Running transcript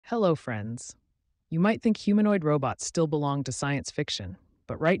Hello, friends. You might think humanoid robots still belong to science fiction,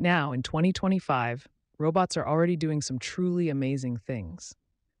 but right now, in 2025, robots are already doing some truly amazing things.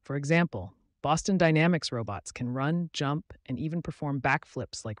 For example, Boston Dynamics robots can run, jump, and even perform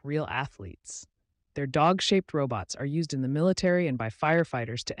backflips like real athletes. Their dog shaped robots are used in the military and by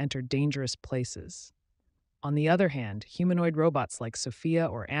firefighters to enter dangerous places. On the other hand, humanoid robots like Sophia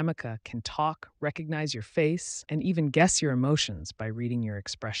or Ameca can talk, recognize your face, and even guess your emotions by reading your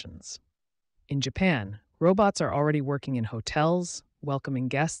expressions. In Japan, robots are already working in hotels, welcoming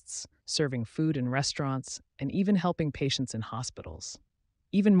guests, serving food in restaurants, and even helping patients in hospitals.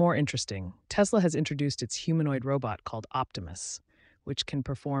 Even more interesting, Tesla has introduced its humanoid robot called Optimus, which can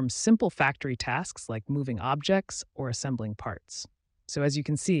perform simple factory tasks like moving objects or assembling parts. So as you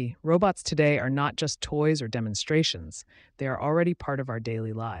can see, robots today are not just toys or demonstrations, they are already part of our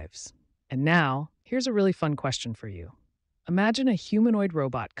daily lives. And now, here's a really fun question for you. Imagine a humanoid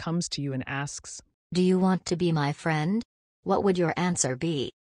robot comes to you and asks, "Do you want to be my friend?" What would your answer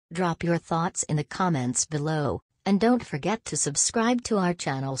be? Drop your thoughts in the comments below, and don't forget to subscribe to our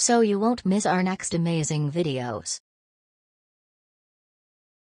channel so you won't miss our next amazing videos.